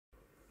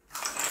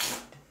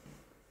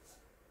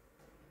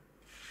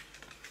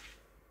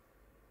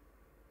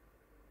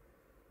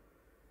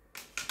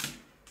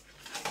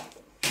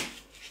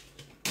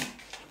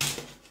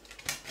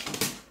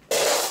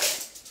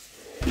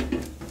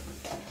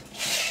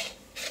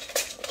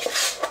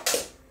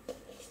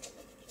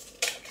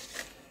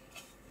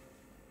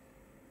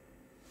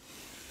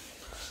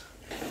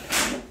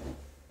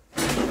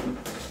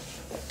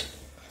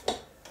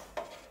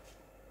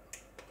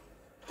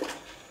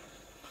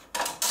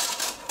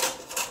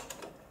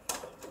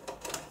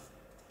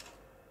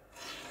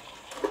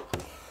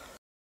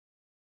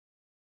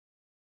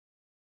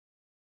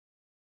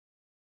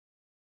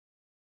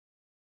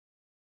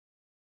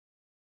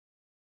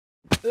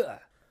Ugh.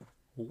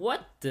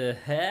 What the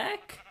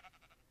heck?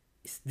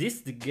 Is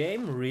this the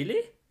game,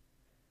 really?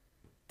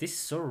 This is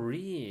so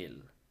real.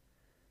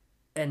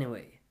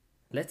 Anyway,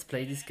 let's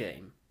play this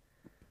game.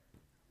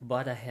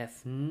 But I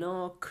have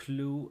no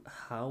clue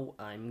how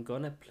I'm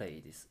gonna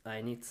play this.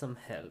 I need some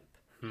help.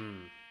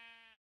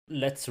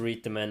 Let's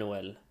read the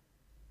manual.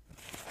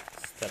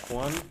 Step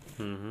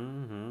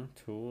 1.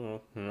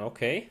 2.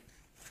 Okay.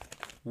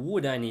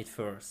 Wood I need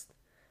first.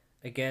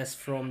 I guess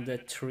from the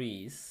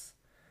trees.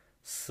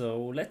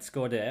 So let's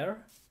go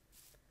there.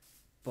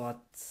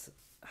 But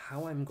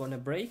how I'm gonna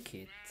break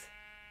it?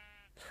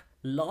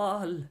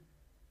 LOL!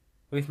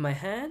 With my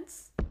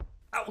hands?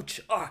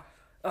 Ouch!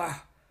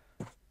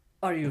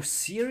 Are you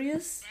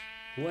serious?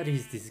 What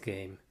is this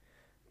game?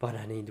 But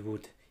I need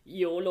wood.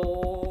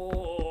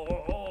 YOLO!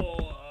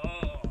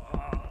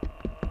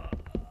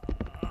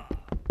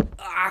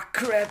 Ah,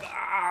 crap!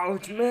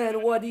 Ouch,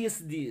 man! What is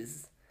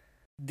this?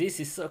 This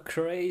is so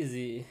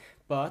crazy.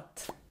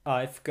 But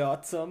I've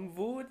got some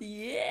wood.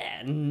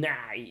 Yeah,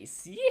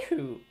 nice!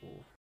 Yoo!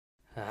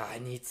 I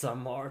need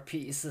some more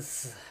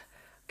pieces.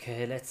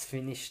 Okay, let's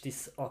finish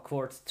this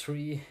awkward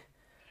tree.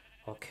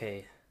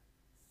 Okay.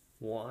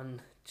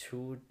 1,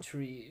 2,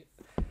 3.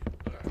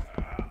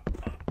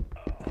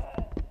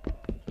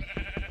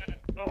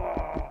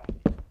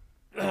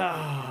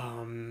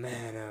 Oh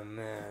man, oh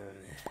man.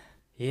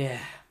 Yeah,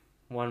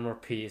 one more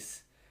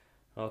piece.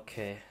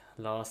 Okay,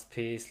 last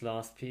piece,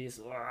 last piece.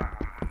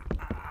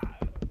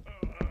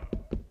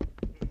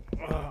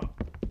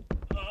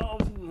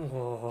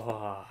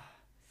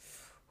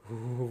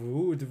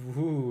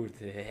 Wood.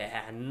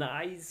 Yeah,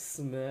 nice,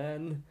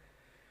 man.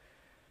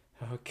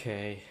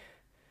 Okay.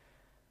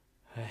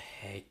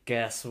 Hey,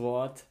 guess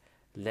what?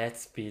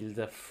 Let's build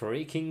a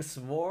freaking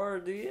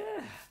sword,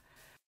 yeah.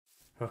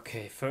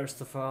 Okay, first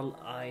of all,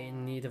 I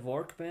need a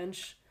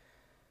workbench.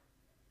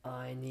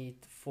 I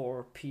need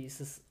 4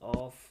 pieces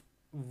of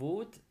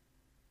wood.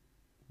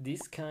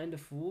 This kind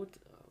of wood.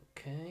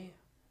 Okay.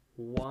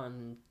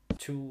 1,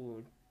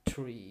 2,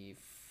 3,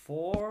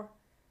 4.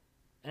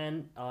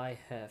 And I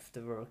have the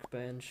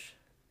workbench.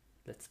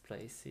 Let's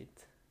place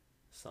it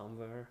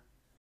somewhere.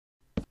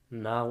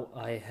 Now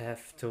I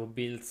have to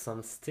build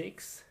some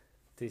sticks.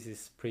 This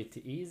is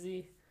pretty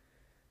easy.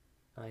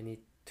 I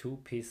need 2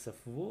 pieces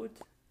of wood.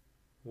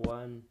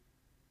 1,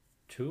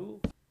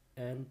 2,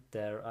 and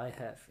there I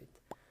have it.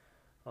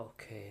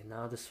 Okay,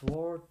 now the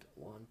sword.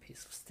 1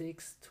 piece of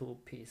sticks, 2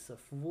 pieces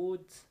of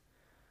wood.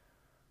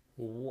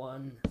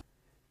 1,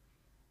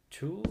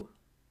 2.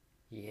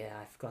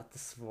 Yeah, I've got the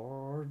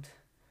sword.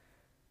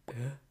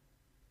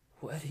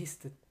 What is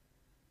the...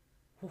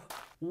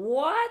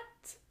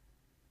 What?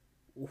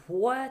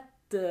 What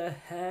the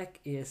heck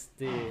is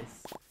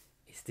this?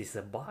 Is this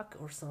a bug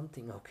or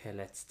something? Okay,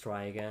 let's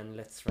try again.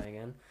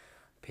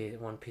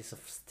 1 piece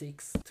of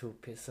sticks, 2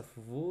 pieces of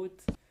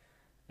wood,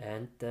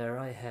 and there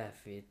I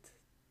have it.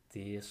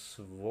 The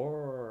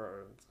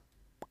sword.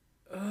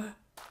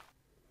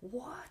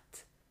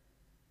 What?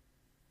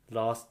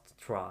 Last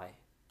try.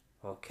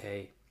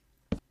 Okay.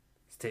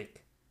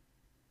 Stick.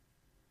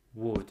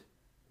 Wood.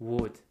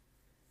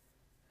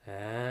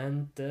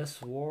 And the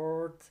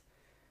sword.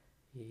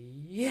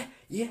 Yeah,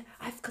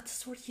 I've got the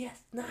sword.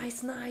 Yes,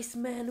 nice,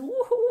 man.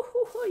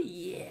 Woohoo!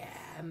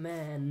 Yeah,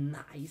 man,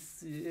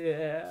 nice.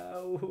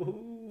 Yeah.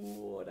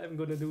 What I'm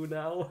gonna do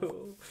now?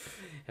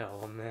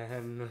 Oh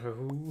man,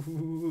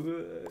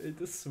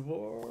 the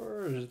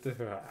sword.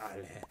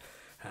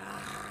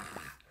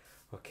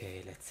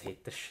 Okay, let's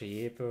hit the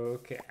sheep.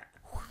 Okay.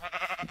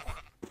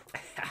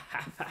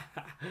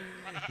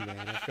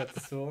 Man, I've got the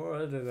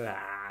sword.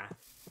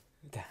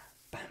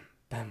 Bam,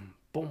 bam,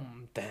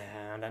 boom,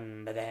 down,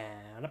 down,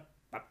 down,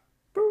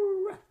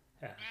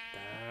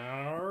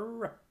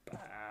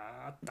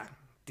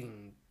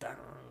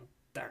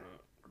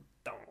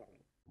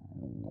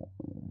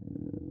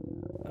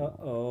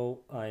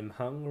 Uh-oh, I'm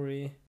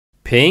hungry.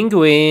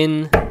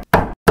 Penguin!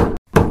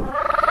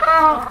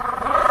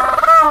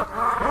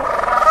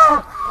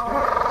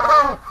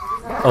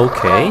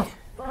 Okay.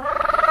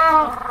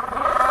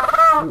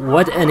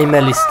 What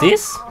animal is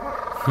this?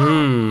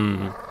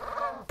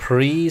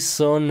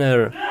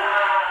 Prisoner.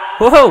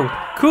 Whoa,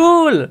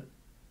 cool!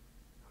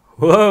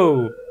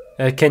 Whoa,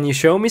 can you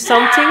show me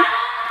something?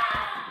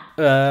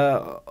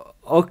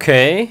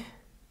 Okay.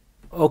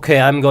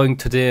 Okay, I'm going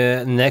to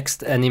the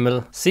next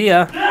animal. See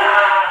ya!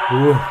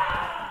 Ooh,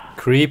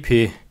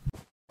 creepy.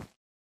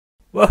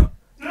 Whoa,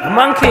 a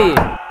monkey!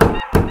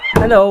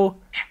 Hello,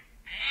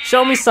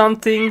 show me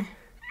something.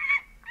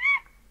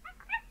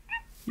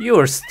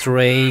 You're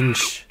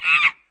strange.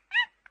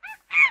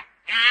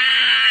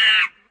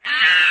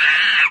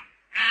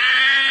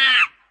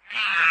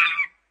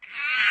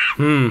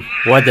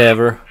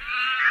 Whatever.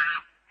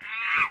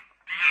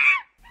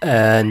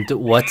 And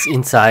what's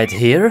inside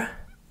here?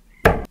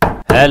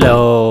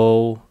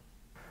 Hello.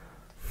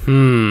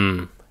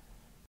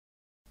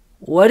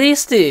 What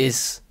is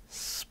this?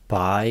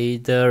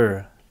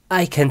 Spider.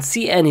 I can't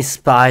see any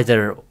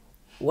spider.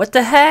 What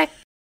the heck?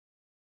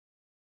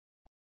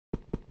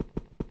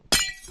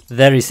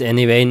 There is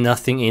anyway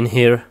nothing in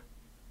here,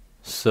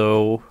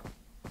 so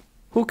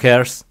who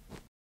cares?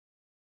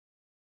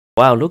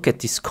 Wow, look at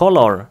this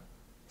color.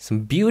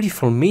 Some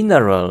beautiful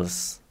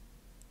minerals.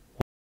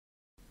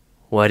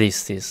 What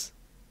is this?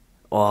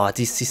 Oh,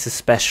 this is a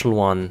special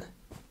one.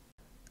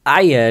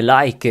 I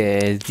like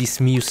this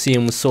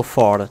museum so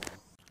far.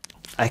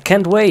 I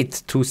can't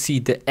wait to see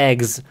the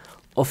eggs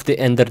of the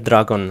Ender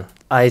Dragon.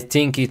 I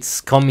think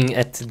it's coming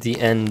at the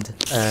end,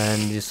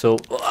 and so...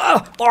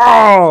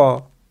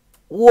 Oh!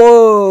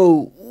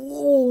 Whoa!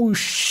 Oh,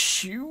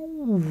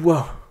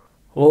 shoo!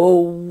 Oh,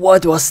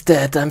 what was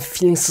that? I'm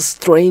feeling so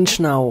strange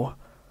now.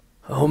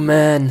 Oh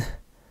man,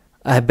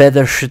 I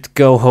better should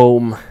go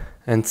home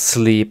and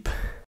sleep.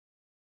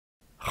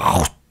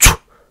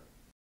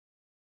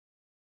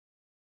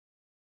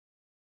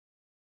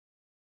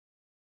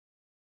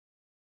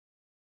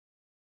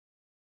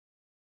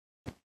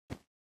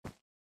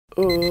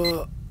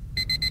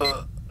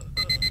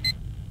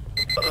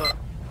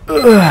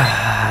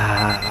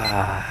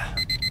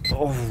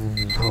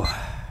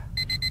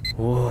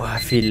 Oh, I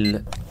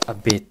feel a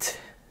bit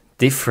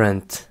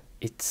different.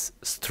 It's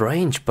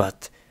strange,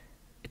 but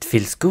it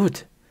feels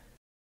good.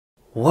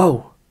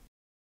 Whoa!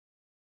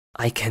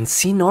 I can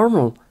see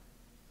normal.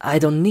 I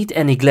don't need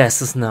any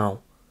glasses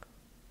now.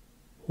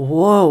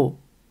 Whoa!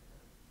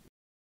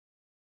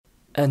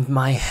 And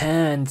my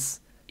hands,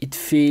 it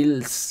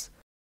feels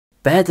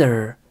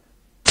better.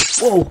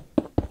 Whoa!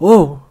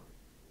 Whoa!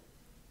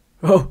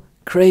 Oh,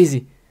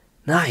 crazy.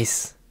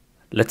 Nice.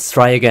 Let's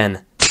try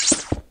again.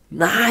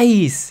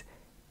 Nice!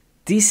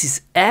 This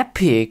is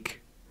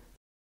epic.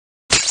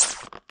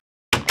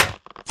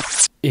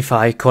 If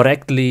I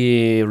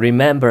correctly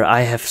remember,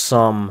 I have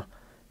some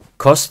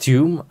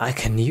costume I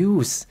can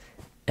use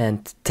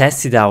and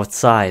test it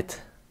outside.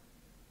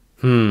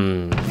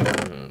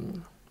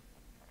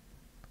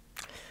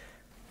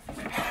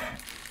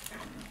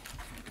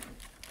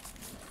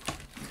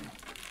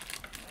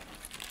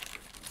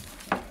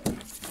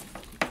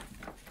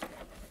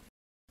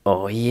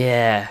 Oh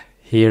yeah,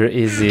 here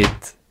is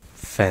it.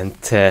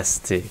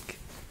 Fantastic.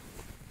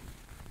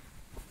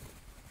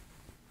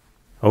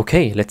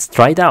 Okay, let's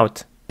try it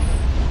out.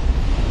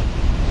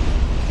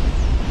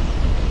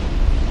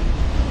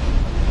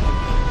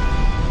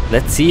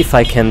 Let's see if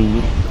I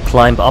can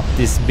climb up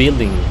this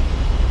building.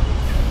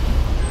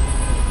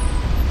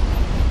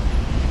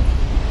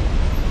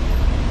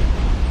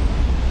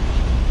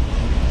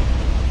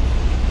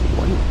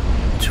 One,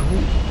 two,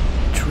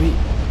 three,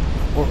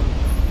 four.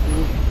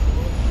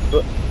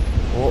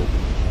 Whoa,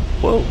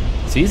 whoa,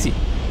 it's easy.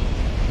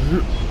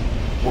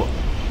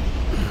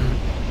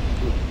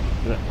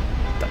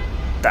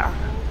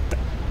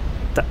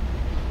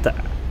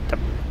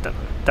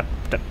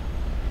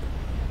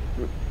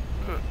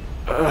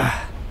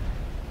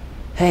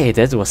 Hey,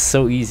 that was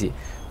so easy.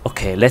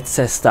 Okay, let's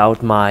test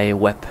out my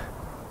web.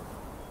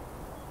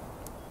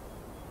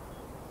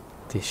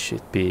 This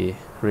should be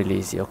really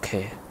easy.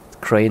 Okay,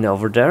 crane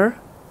over there.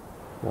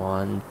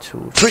 1,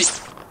 2, 3.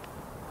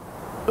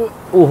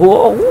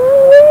 Whoa,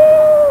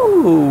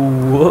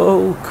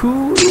 whoa,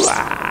 cool.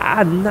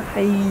 Ah,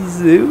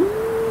 nice.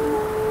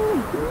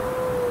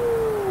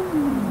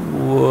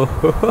 Whoa.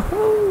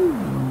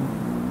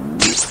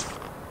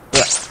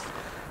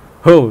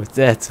 Oh,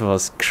 that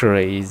was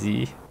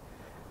crazy.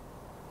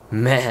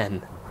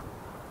 Man,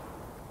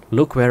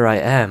 look where I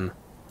am.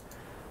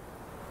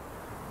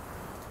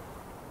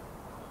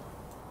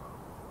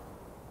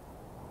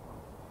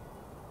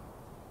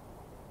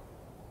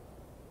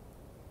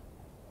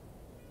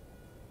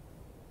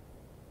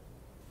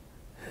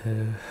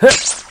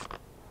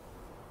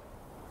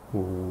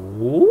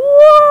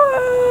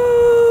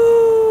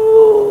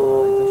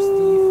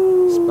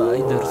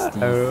 Spider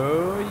Steve.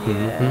 Oh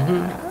yeah.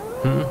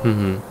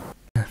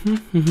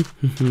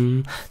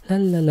 La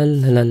la la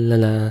la la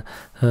la.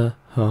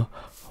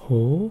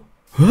 Oh.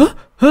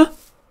 Huh?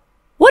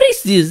 What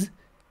is this?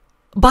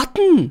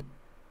 Button.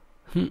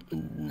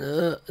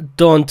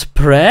 Don't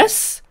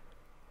press.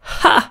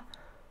 Ha!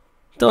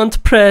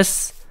 Don't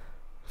press.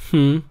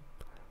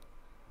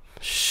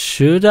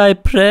 Should I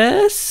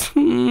press?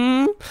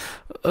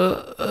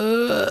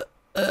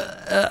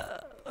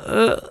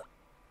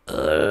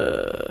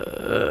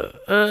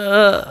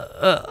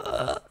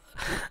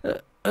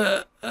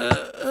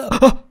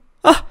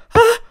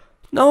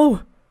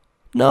 No,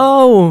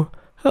 no.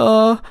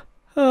 Oh,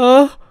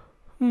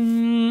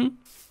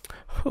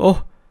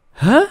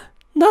 huh?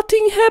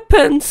 Nothing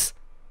happens.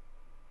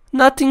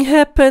 Nothing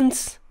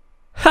happens.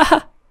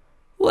 Haha.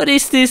 What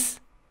is this?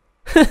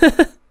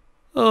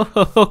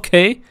 Oh,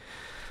 okay.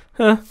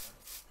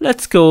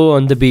 Let's go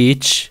on the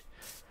beach.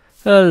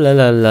 La la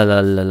la la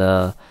la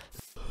la.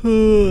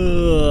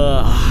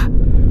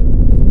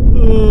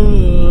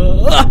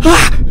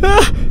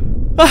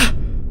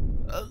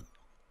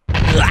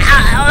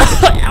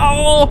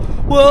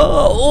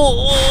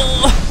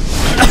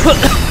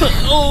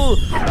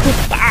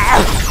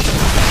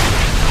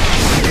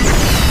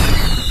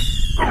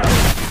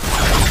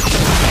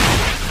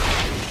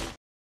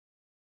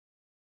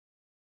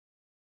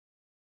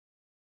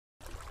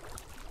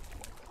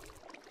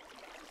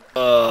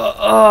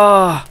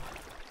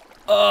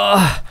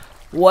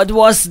 What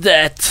was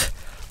that?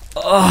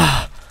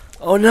 Oh,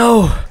 oh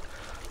no!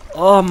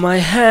 Oh, my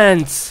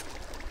hands!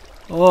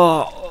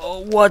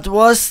 Oh, what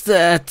was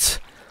that?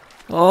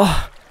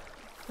 Oh,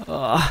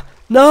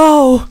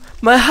 no!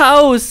 My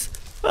house!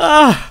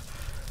 Ah!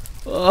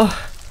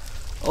 Oh,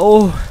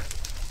 oh,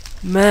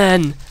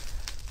 man!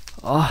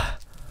 Oh,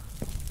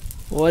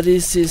 what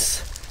is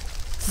this?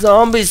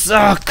 Zombies!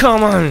 Oh,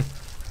 come on!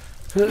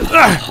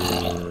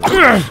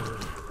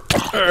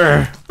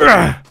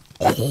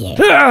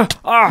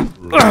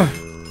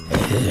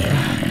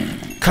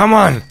 Come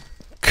on!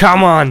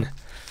 Come on!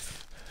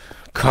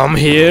 Come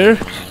here!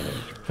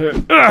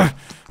 Oh!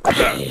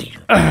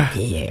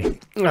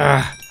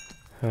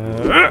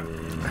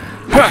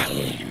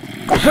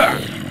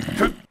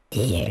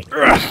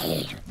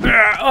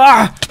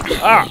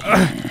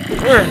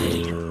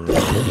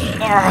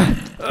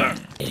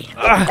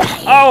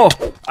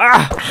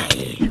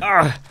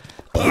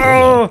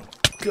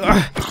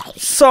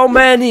 So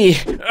many!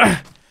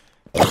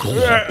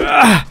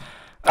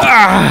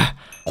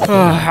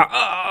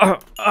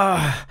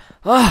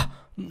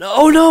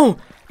 No, no!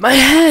 My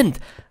hand!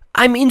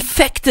 I'm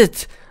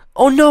infected!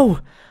 Oh no!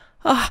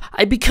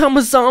 I become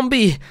a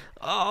zombie!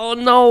 Oh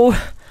no!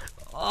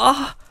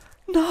 Oh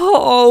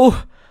no!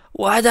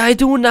 What do I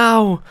do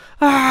now?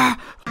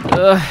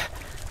 The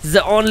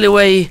only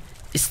way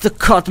is to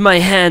cut my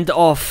hand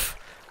off.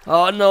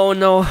 Oh no,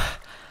 no!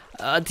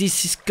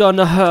 This is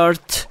gonna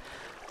hurt.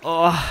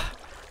 Oh,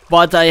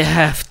 but I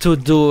have to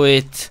do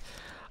it.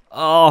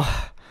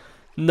 Oh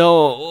no!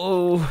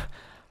 Oh,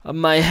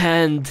 my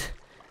hand.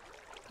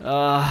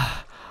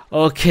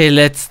 Okay,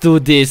 let's do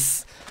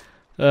this.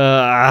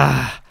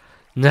 Nah.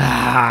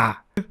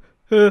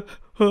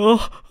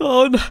 Oh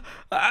no.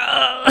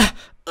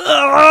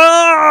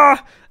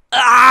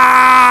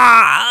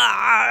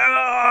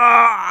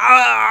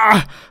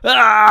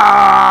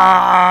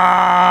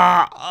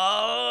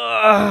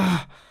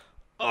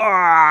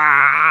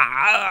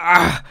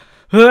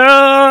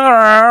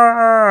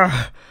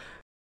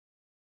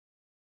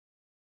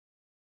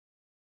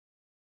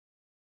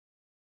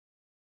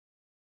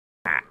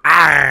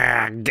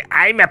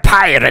 I'm a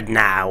pirate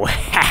now.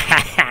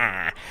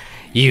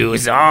 You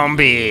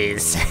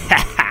zombies.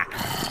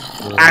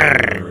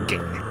 Arg.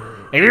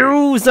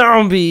 You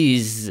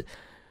zombies!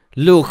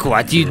 Look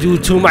what you do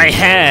to my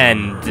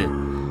hand!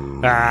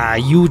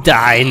 You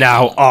die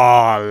now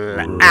all!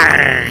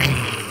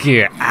 Arg!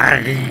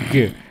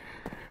 Arg!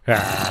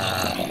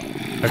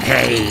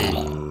 Okay,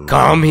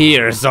 come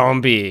here,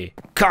 zombie!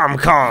 Come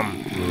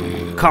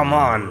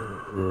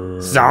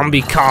on!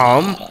 Zombie,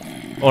 come!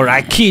 Or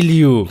I kill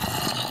you!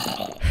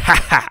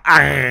 Haha!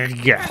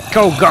 Arg!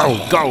 Go!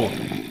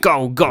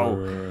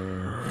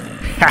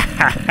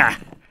 Hahaha!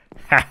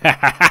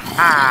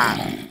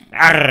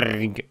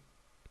 Arg!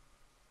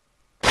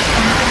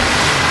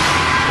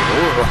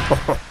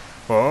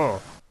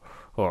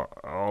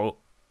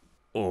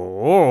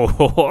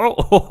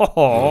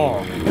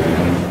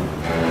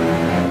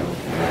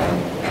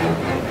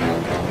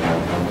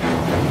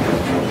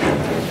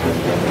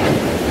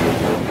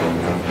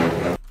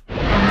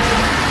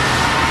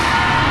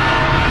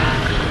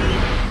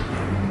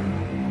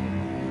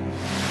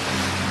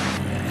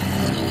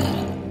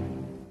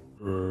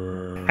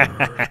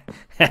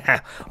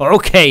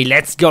 Okay,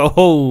 let's go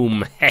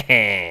home.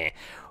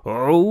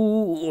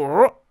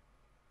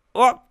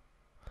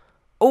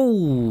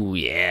 Oh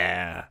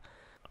yeah.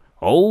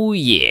 Oh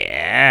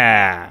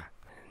yeah.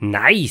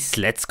 Nice,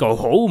 let's go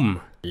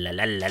home. La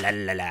la la la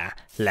la la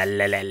la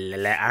la la la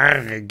la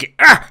arg.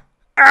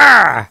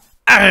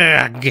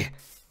 Arg.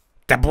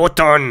 The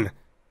button.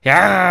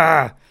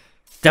 Yeah.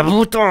 The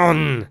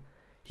button.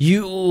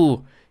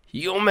 You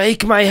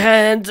make my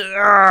hand.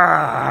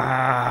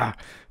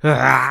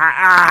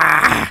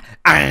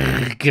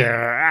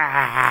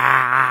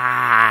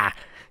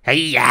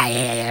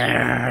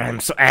 I'm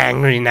so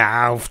angry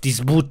now of this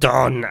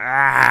button.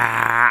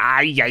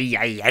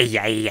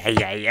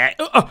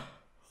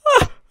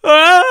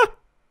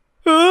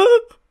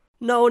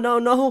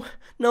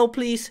 No,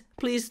 please,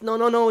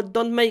 no,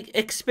 don't make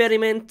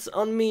experiments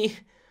on me.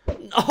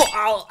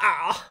 No,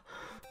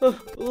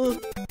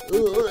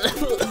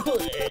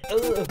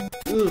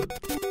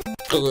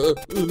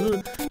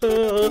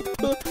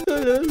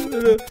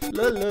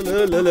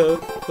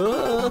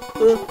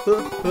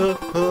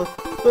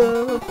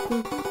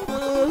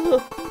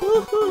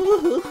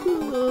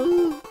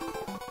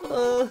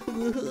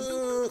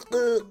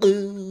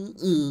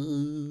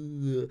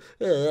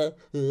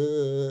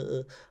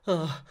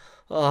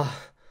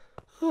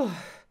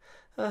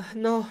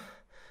 no,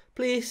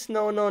 please,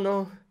 no,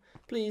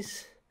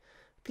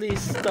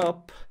 please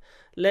stop.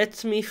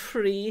 Let me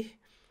free.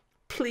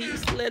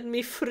 Please let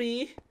me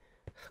free.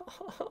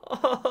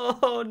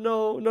 Oh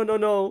no, not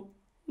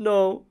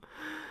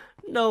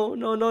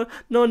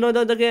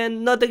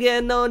again,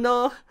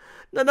 no.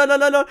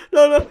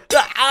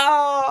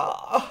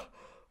 Ah!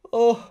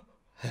 Oh,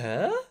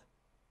 huh?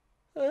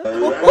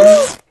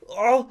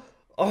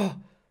 Oh,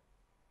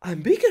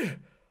 I'm bigger.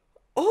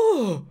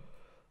 Oh,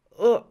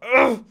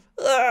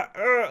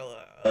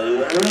 I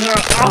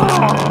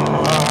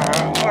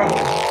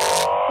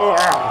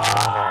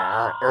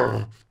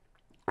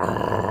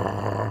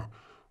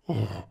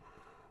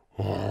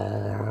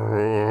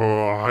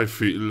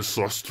feel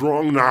so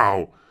strong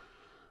now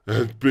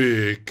and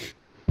big.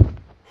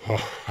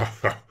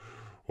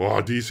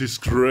 Oh, this is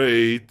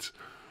great.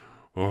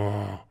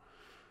 Oh,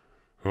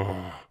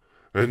 oh.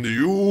 And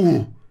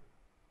you,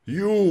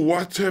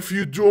 what have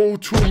you done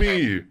to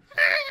me?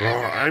 Oh,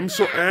 I'm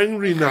so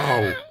angry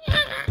now.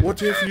 What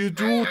have you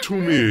do to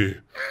me?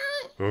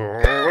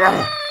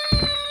 Oh,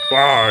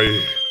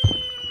 bye.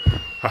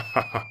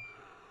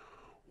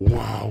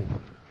 Wow,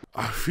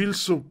 I feel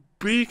so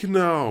big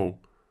now.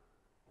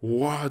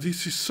 Wow,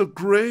 this is so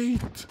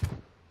great.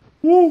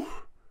 Woo.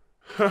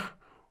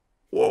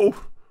 Whoa.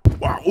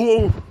 Wow.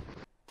 Whoa.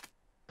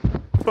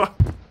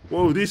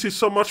 Whoa, this is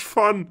so much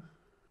fun.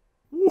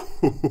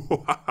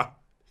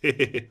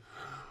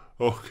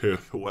 Okay,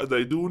 what do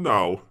I do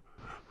now?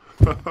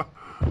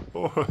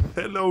 Oh,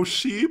 hello,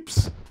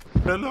 sheeps.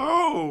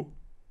 Hello.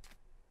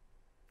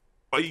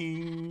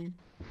 Boing.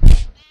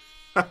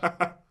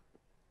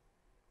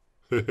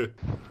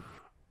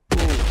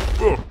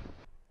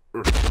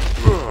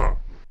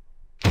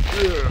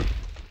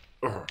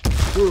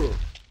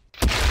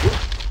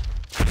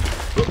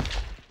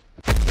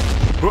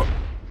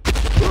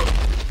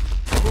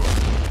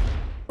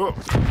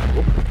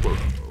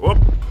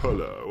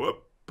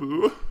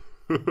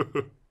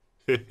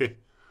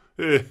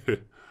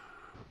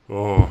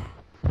 Oh,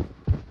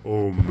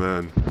 oh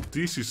man,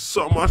 this is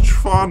so much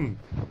fun.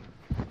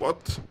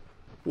 But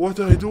what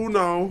do I do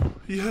now?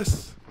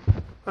 Yes,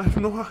 I have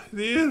no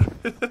idea.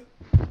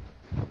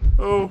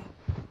 Oh,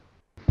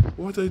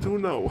 what do I do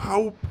now?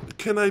 How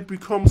can I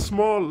become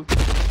small?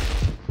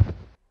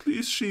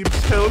 Please, sheep,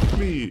 help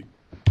me.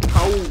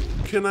 How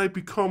can I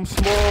become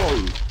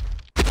small?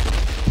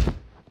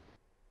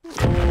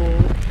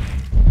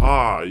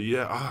 Oh,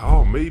 yeah.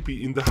 Oh,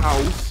 maybe in the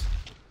house.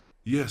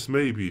 Yes,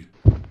 maybe.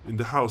 In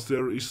the house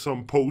there is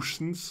some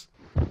potions.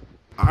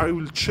 I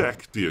will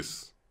check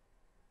this.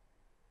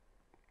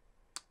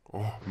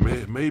 Oh,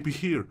 maybe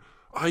here.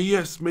 Ah,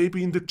 yes,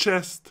 maybe in the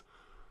chest.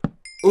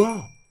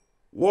 Oh,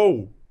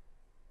 whoa.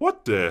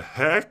 What the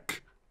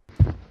heck?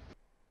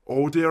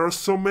 Oh, there are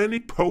so many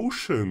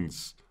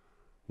potions.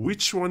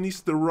 Which one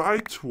is the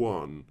right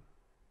one?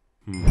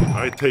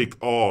 I take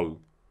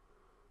all.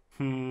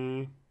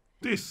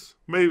 This.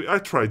 Maybe I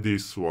try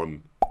this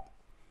one.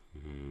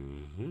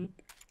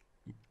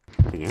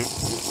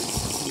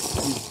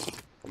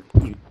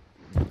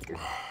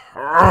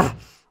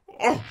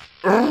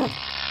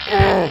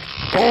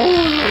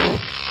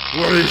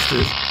 What is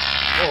this?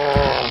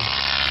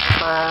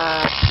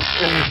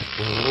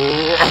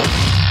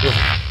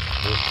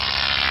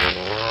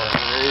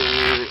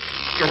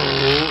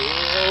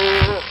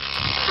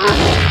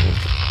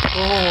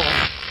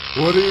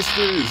 What is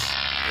this?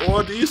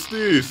 What is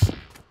this?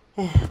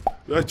 Oh,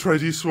 I try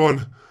this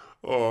one.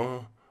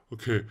 Oh,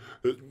 okay.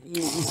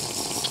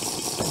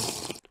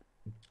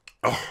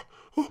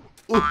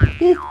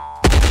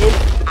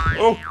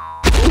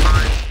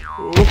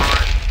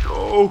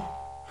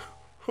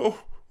 Oh,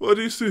 what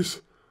is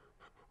this?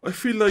 I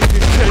feel like a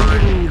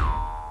kangaroo.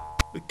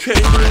 A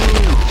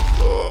kangaroo.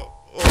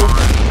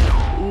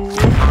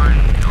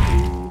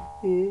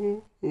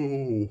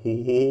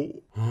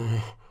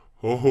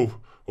 Oh,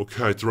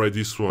 okay, I try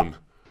this one.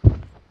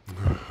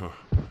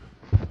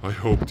 I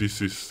hope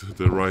this is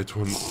the right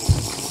one.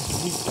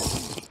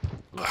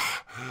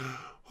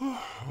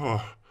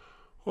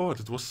 Oh,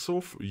 that was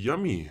so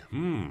yummy.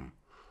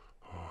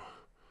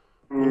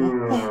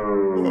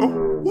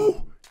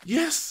 Oh,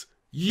 yes,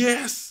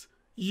 yes,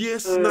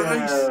 yes,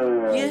 nice.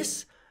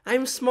 Yes,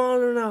 I'm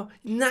smaller now.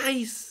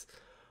 Nice.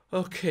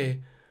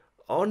 Okay,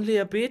 only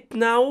a bit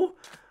now.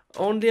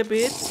 Only a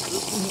bit.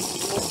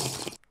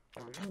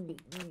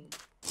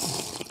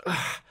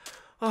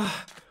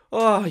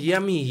 Oh,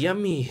 yummy,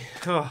 yummy.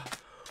 Oh,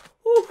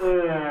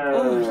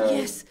 oh,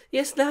 yes,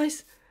 yes,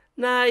 nice,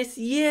 nice,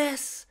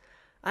 yes.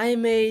 I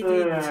made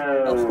it.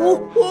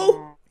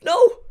 Oh,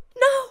 no,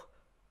 no.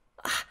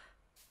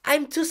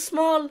 I'm too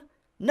small.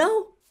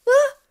 No.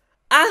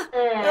 No,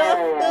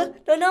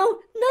 no,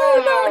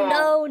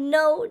 no,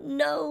 no,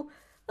 no.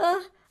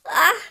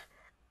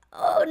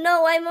 Oh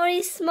no, I'm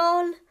already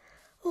small.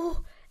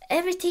 Oh,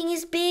 everything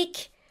is big.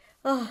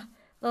 Oh,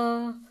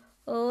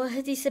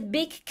 it is a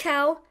big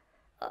cow.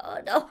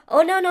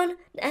 Oh no, no,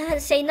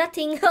 say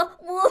nothing.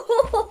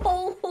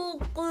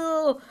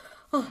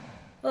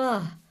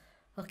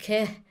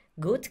 Okay,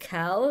 good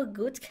cow,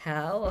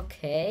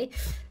 okay.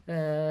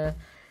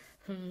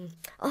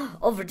 Oh,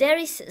 over there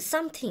is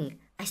something.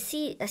 I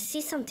see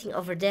something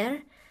over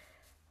there.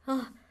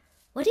 Oh,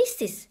 what is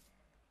this?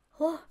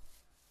 Oh,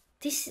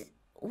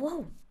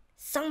 whoa,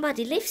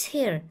 somebody lives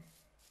here.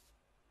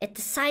 At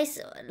the size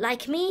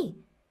like me.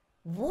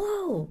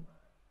 Whoa,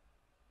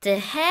 the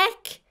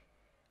heck?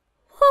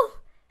 Whoa,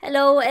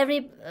 hello,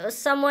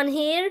 someone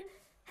here?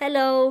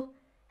 Hello.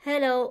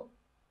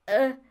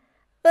 Oh,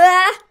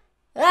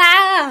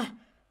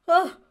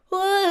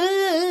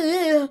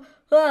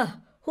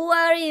 Who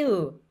are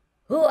you?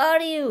 Who are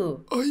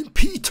you? I'm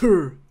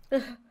Peter.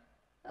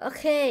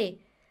 Okay,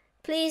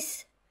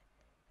 please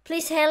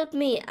help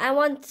me. I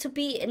want to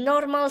be a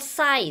normal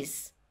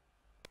size.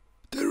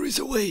 There is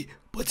a way,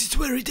 but it's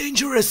very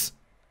dangerous.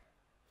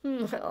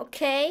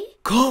 Okay.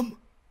 Come,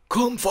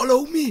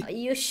 follow me. Are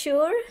you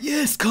sure?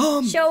 Yes,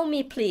 come. Show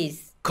me,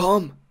 please.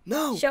 Come,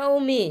 now. Show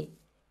me.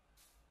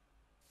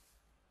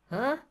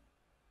 Huh?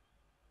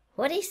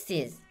 What is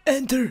this?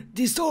 Enter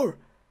this door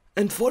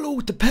and follow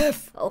the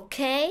path.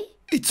 Okay.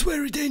 It's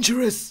very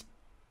dangerous.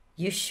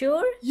 You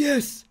sure?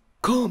 Yes,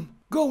 come.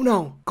 Go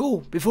now.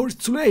 Go before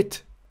it's too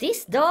late.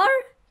 This door?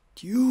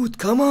 Dude,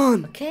 come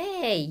on.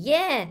 Okay,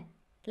 yeah.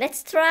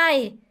 Let's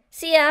try.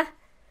 See ya.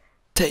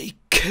 Take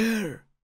care.